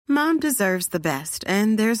Mom deserves the best,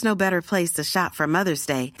 and there's no better place to shop for Mother's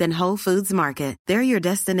Day than Whole Foods Market. They're your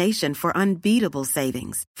destination for unbeatable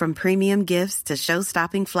savings, from premium gifts to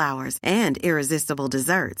show-stopping flowers and irresistible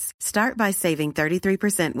desserts. Start by saving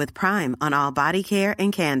 33% with Prime on all body care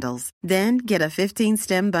and candles. Then get a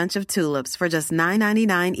 15-stem bunch of tulips for just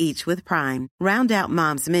 $9.99 each with Prime. Round out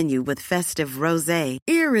Mom's menu with festive rosé,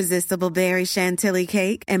 irresistible berry chantilly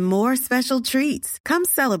cake, and more special treats. Come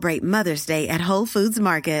celebrate Mother's Day at Whole Foods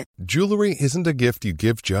Market. Jewelry isn't a gift you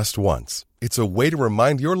give just once. It's a way to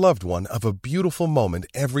remind your loved one of a beautiful moment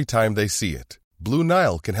every time they see it. Blue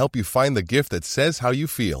Nile can help you find the gift that says how you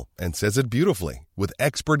feel and says it beautifully, with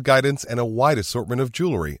expert guidance and a wide assortment of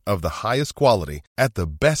jewelry of the highest quality at the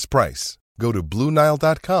best price. Go to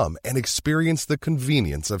BlueNile.com and experience the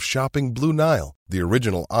convenience of shopping Blue Nile, the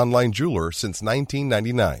original online jeweler since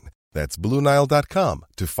 1999. That's BlueNile.com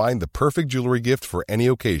to find the perfect jewelry gift for any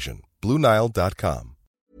occasion. BlueNile.com.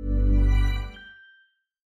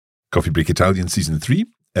 Coffee Break Italian Season 3,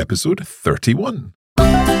 Episode 31.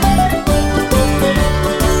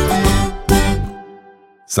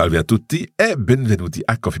 Salve a tutti e benvenuti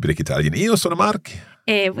a Coffee Break Italian. Io sono Mark.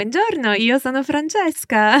 E buongiorno, io sono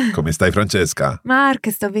Francesca. Come stai, Francesca? Mark,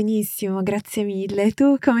 sto benissimo, grazie mille.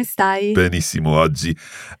 Tu come stai? Benissimo oggi.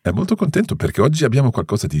 È molto contento perché oggi abbiamo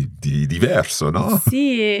qualcosa di diverso, no?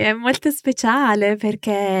 Sì, è molto speciale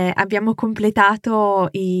perché abbiamo completato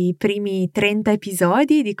i primi 30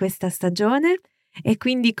 episodi di questa stagione. E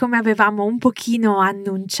quindi, come avevamo un pochino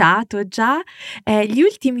annunciato già, gli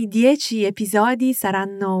ultimi 10 episodi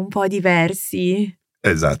saranno un po' diversi.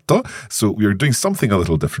 Esatto. So we are doing something a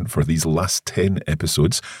little different for these last 10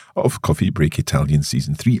 episodes of Coffee Break Italian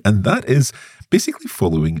Season 3, and that is basically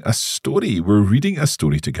following a story. We're reading a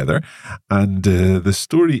story together, and the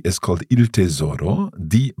story is called Il tesoro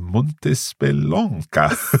di Montespelonca.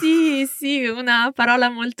 Sì, una parola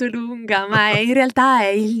molto lunga, ma in realtà è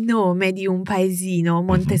il nome di un paesino,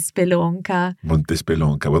 Montespelonca.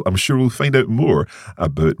 Montespelonca. Well, I'm sure we'll find out more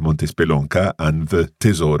about Montespelonca and the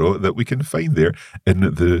tesoro that we can find there in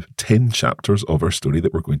the 10 chapters of our story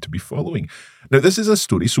that we're going to be following. Now, this is a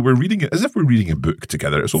story, so we're reading it as if we're reading a book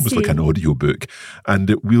together. It's almost like an audio book.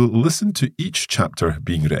 And we'll listen to each chapter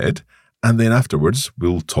being read, and then afterwards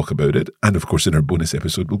we'll talk about it. And of course, in our bonus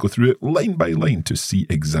episode, we'll go through it line by line to see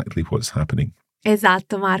exactly what's happening.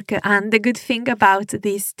 Esatto, Mark. And the good thing about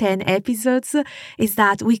these 10 episodes is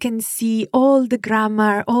that we can see all the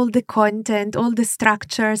grammar, all the content, all the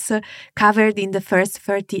structures covered in the first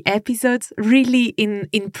 30 episodes really in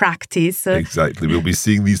practice. Exactly. We'll be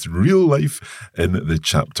seeing these real life in the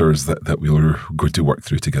chapters that we're going to work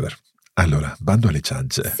through together. Allora, bando alle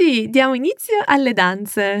ciance. Sì, diamo inizio alle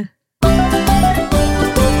danze.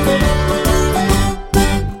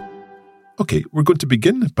 Okay, we're going to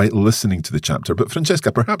begin by listening to the chapter, but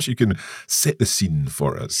Francesca, perhaps you can set the scene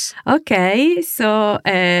for us. Okay, so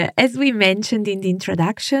as we mentioned in the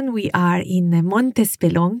introduction, we are in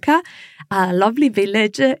Montespelonca, a lovely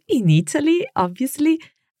village in Italy, obviously.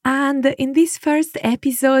 And in this first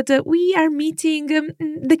episode, we are meeting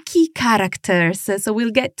the key characters. So we'll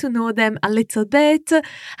get to know them a little bit,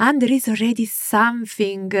 and there is already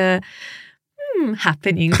something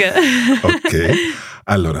happening. Ok,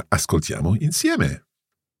 allora ascoltiamo insieme.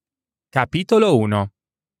 Capitolo 1.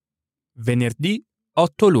 Venerdì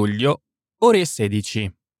 8 luglio, ore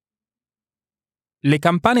 16. Le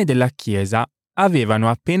campane della chiesa avevano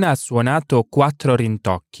appena suonato 4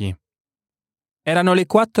 rintocchi. Erano le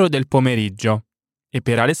 4 del pomeriggio e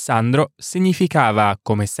per Alessandro significava,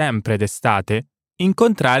 come sempre d'estate,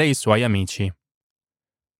 incontrare i suoi amici.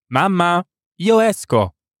 «Mamma, io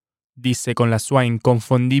esco!» disse con la sua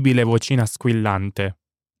inconfondibile vocina squillante.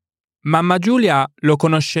 Mamma Giulia lo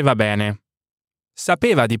conosceva bene.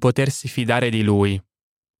 Sapeva di potersi fidare di lui.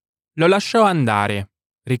 Lo lasciò andare,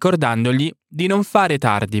 ricordandogli di non fare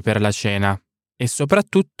tardi per la cena e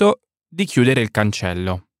soprattutto di chiudere il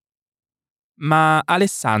cancello. Ma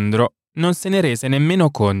Alessandro non se ne rese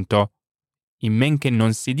nemmeno conto. In men che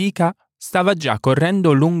non si dica, stava già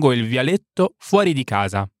correndo lungo il vialetto fuori di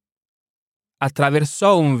casa.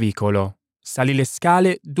 Attraversò un vicolo, salì le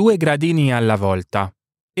scale 2 gradini alla volta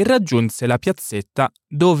e raggiunse la piazzetta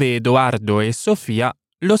dove Edoardo e Sofia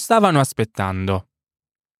lo stavano aspettando.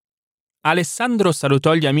 Alessandro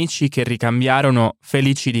salutò gli amici che ricambiarono,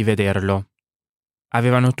 felici di vederlo.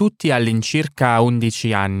 Avevano tutti all'incirca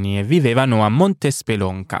 11 anni e vivevano a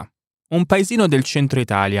Montespelonca, un paesino del centro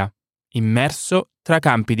Italia, immerso tra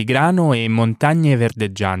campi di grano e montagne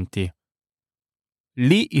verdeggianti.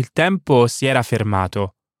 Lì il tempo si era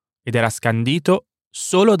fermato ed era scandito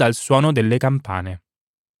solo dal suono delle campane.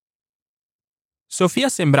 Sofia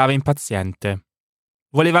sembrava impaziente.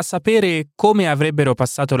 voleva sapere come avrebbero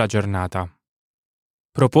passato la giornata.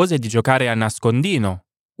 Propose di giocare a nascondino,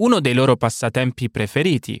 uno dei loro passatempi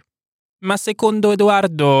preferiti, ma secondo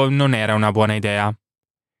Edoardo non era una buona idea.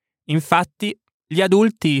 Infatti, gli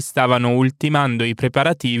adulti stavano ultimando i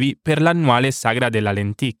preparativi per l'annuale sagra della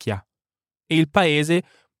lenticchia e il paese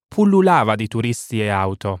pullulava di turisti e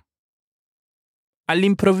auto.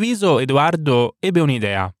 All'improvviso Edoardo ebbe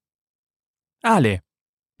un'idea. Ale,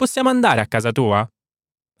 possiamo andare a casa tua?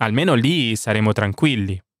 Almeno lì saremo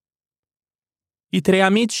tranquilli. I 3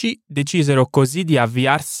 amici decisero così di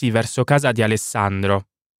avviarsi verso casa di Alessandro.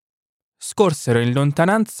 Scorsero in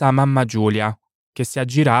lontananza mamma Giulia, che si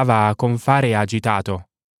aggirava con fare agitato.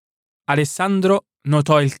 Alessandro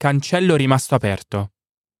notò il cancello rimasto aperto.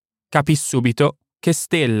 Capì subito che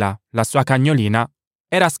Stella, la sua cagnolina,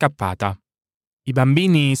 era scappata. I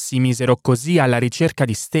bambini si misero così alla ricerca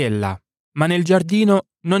di Stella, ma nel giardino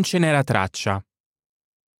non ce n'era traccia.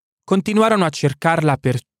 Continuarono a cercarla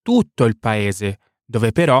per tutto il paese,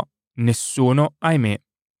 dove però nessuno, ahimè,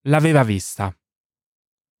 l'aveva vista.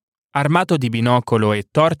 Armato di binocolo e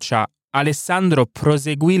torcia, Alessandro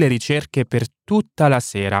proseguì le ricerche per tutta la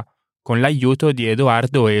sera, con l'aiuto di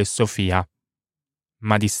Edoardo e Sofia.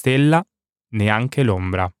 Ma di Stella neanche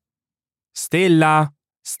l'ombra. Stella!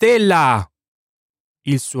 Stella!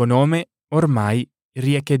 Il suo nome ormai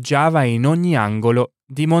riecheggiava in ogni angolo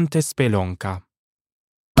di Montespelonca.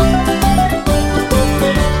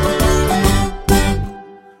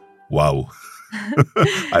 Wow.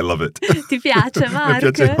 I love it. Ti piace, Mark?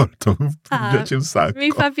 Mi piace molto, mi piace un sacco. Mi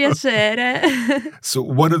fa piacere. So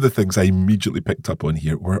one of the things I immediately picked up on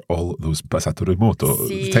here were all those passato remoto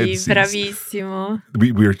tenses. Bravissimo.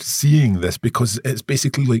 We're seeing this because it's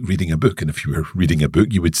basically like reading a book, and if you were reading a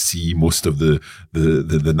book, you would see most of the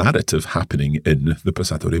narrative happening in the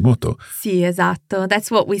passato remoto. Sì, esatto. That's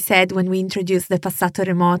what we said when we introduced the passato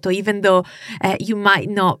remoto. Even though you might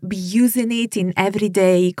not be using it in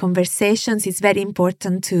everyday conversations, it's very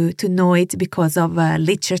important to know it because of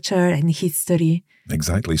literature and history.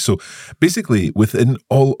 Exactly. So basically, within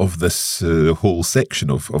all of this whole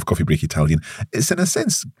section of Coffee Break Italian, it's in a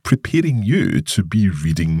sense preparing you to be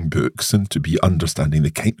reading books and to be understanding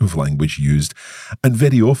the kind of language used. And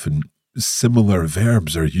very often, similar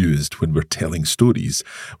verbs are used when we're telling stories,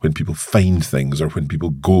 when people find things or when people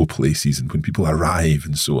go places and when people arrive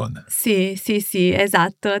and so on. Sì,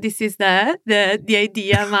 esatto. This is the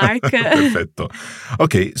idea, Mark. Perfetto.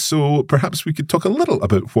 Okay, so perhaps we could talk a little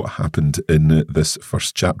about what happened in this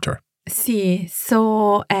first chapter. Sì,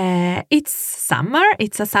 so it's summer.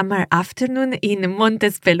 It's a summer afternoon in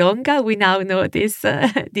Montespelonca. We now know this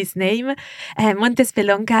name.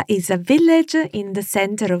 Montespelonca is a village in the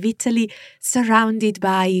center of Italy, surrounded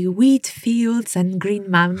by wheat fields and green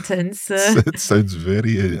mountains. It sounds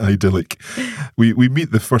very idyllic. We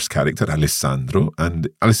meet the first character, Alessandro, and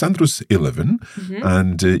Alessandro's 11,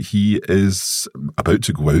 and he is about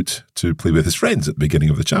to go out to play with his friends at the beginning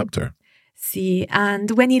of the chapter. Sì,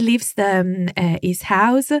 and when he leaves his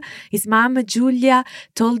house, his mom, Giulia,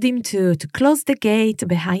 told him to close the gate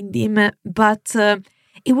behind him, but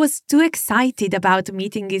he was too excited about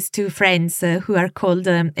meeting his 2 friends who are called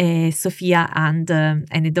Sofia and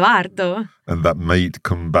Edoardo. And that might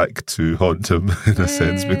come back to haunt him in a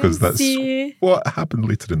sense, because that's what happened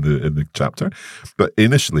later in the chapter. But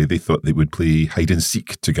initially they thought they would play hide and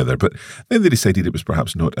seek together, but then they decided it was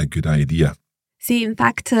perhaps not a good idea. See, in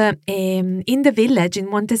fact, in the village in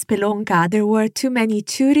Montespelonca, there were too many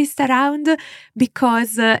tourists around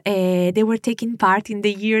because they were taking part in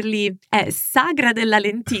the yearly Sagra della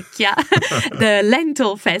Lenticchia, the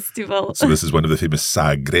lentil festival. So this is one of the famous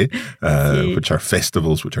sagre, which are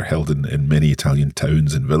festivals which are held in many Italian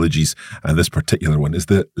towns and villages. And this particular one is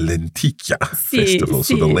the Lenticchia festival,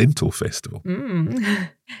 so the lentil festival.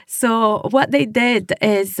 So what they did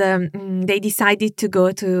is they decided to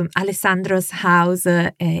go to Alessandro's house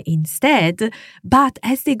instead. But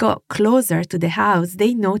as they got closer to the house,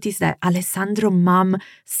 they noticed that Alessandro's mom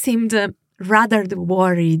seemed rather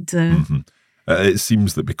worried. It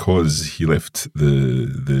seems that because he left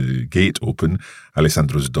the gate open,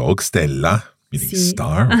 Alessandro's dog, Stella, meaning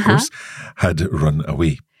star, of course, had run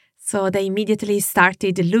away. So they immediately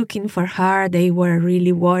started looking for her. They were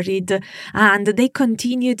really worried, and they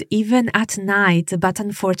continued even at night, but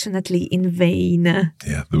unfortunately in vain.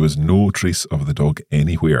 Yeah, there was no trace of the dog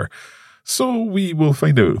anywhere. So we will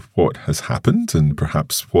find out what has happened and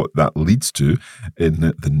perhaps what that leads to in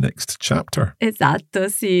the next chapter. Esatto,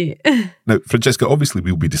 sì. Now, Francesca, obviously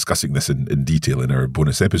we'll be discussing this in detail in our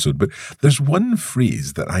bonus episode, but there's one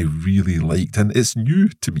phrase that I really liked, and it's new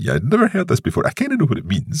to me. I'd never heard this before. I kind of know what it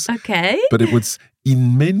means. Okay. But it was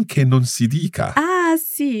in men che non si dica. Ah, Ah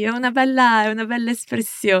sì, è una bella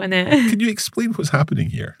espressione. Can you explain what's happening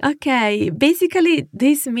here? Okay, basically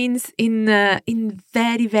this means in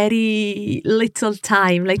very, very little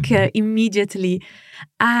time, like immediately.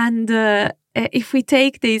 And if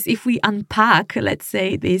we unpack, let's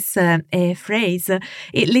say, this phrase,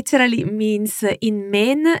 it literally means in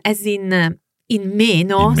men, as in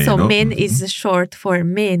meno. So men is short for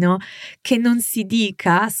meno, che non si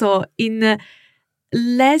dica. So in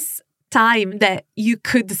less time that you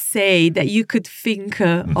could say, that you could think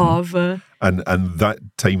of. And that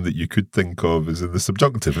time that you could think of is in the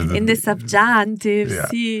subjunctive. In the subjunctive, yeah.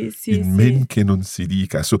 sì. In men che non si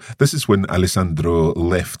dica. So this is when Alessandro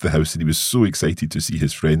left the house and he was so excited to see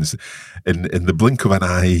his friends. In the blink of an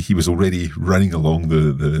eye, he was already running along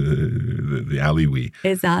the alleyway.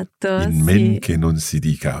 Esatto. In men che non si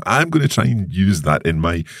dica. I'm going to try and use that in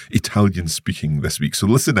my Italian speaking this week. So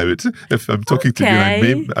listen out. If I'm talking to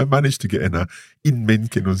you, I managed to get in a in men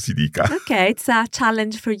che non si dica. Okay, it's a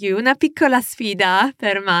challenge for you. Una piccola sfida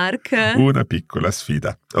per Mark. Una piccola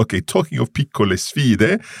sfida. Okay, talking of piccole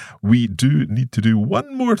sfide, we do need to do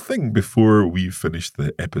one more thing before we finish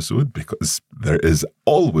the episode, because there is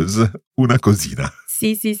always una cosina.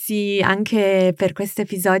 Sì, anche per questo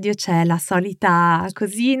episodio c'è la solita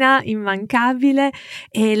cosina immancabile,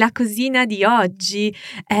 e la cosina di oggi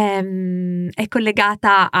è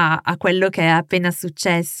collegata a quello che è appena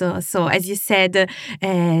successo. So, as you said,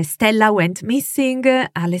 Stella went missing,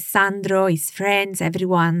 Alessandro, his friends,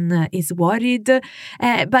 everyone is worried,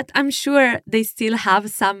 but I'm sure they still have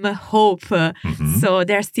some hope. So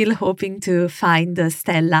they're still hoping to find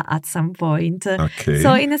Stella at some point. Okay.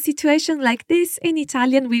 So in a situation like this, in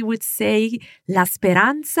Italian we would say la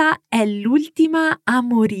speranza è l'ultima a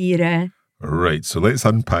morire. Right, so let's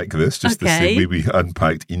unpack this just the same way we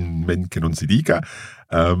unpacked in men che non si dica.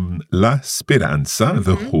 La speranza,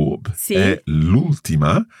 the hope, Sì.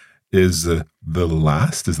 L'ultima is the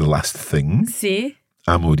last thing. Sì.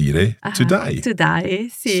 A morire, to die. To die,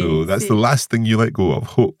 sì. So that's the last thing you let go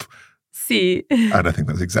of, hope. Sì. And I think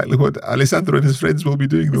that's exactly what Alessandro and his friends will be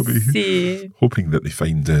doing. They'll be hoping that they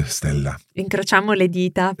find Stella. Incrociamo le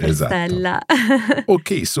dita per Stella.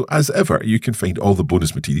 Okay, so as ever, you can find all the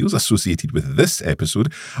bonus materials associated with this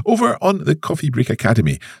episode over on the Coffee Break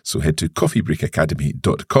Academy. So head to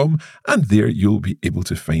coffeebreakacademy.com and there you'll be able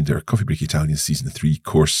to find our Coffee Break Italian Season 3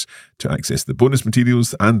 course to access the bonus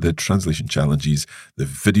materials and the translation challenges, the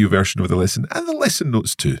video version of the lesson and the lesson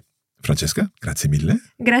notes too. Francesca, grazie mille.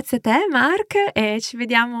 Grazie a te, Mark, e ci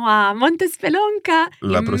vediamo a Montespelonca.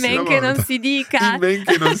 La prossima volta. In men che non si dica. In men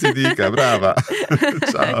che non si dica, brava.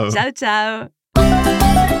 Ciao. Ciao.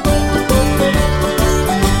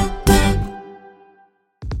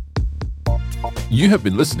 You have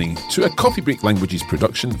been listening to a Coffee Break Languages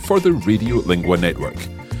production for the Radiolingua Network.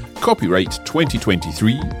 Copyright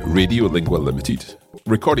 2023 Radiolingua Limited.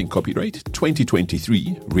 Recording copyright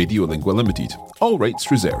 2023 Radiolingua Limited. All rights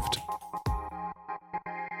reserved.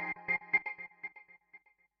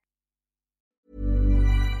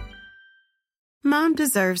 Mom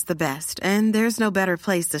deserves the best, and there's no better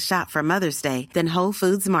place to shop for Mother's Day than Whole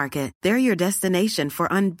Foods Market. They're your destination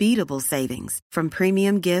for unbeatable savings, from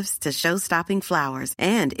premium gifts to show-stopping flowers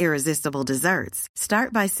and irresistible desserts.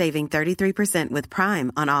 Start by saving 33% with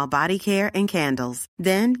Prime on all body care and candles.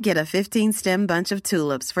 Then get a 15-stem bunch of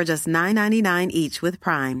tulips for just $9.99 each with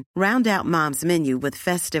Prime. Round out Mom's menu with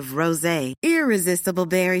festive rosé, irresistible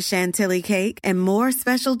berry chantilly cake, and more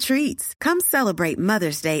special treats. Come celebrate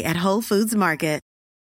Mother's Day at Whole Foods Market.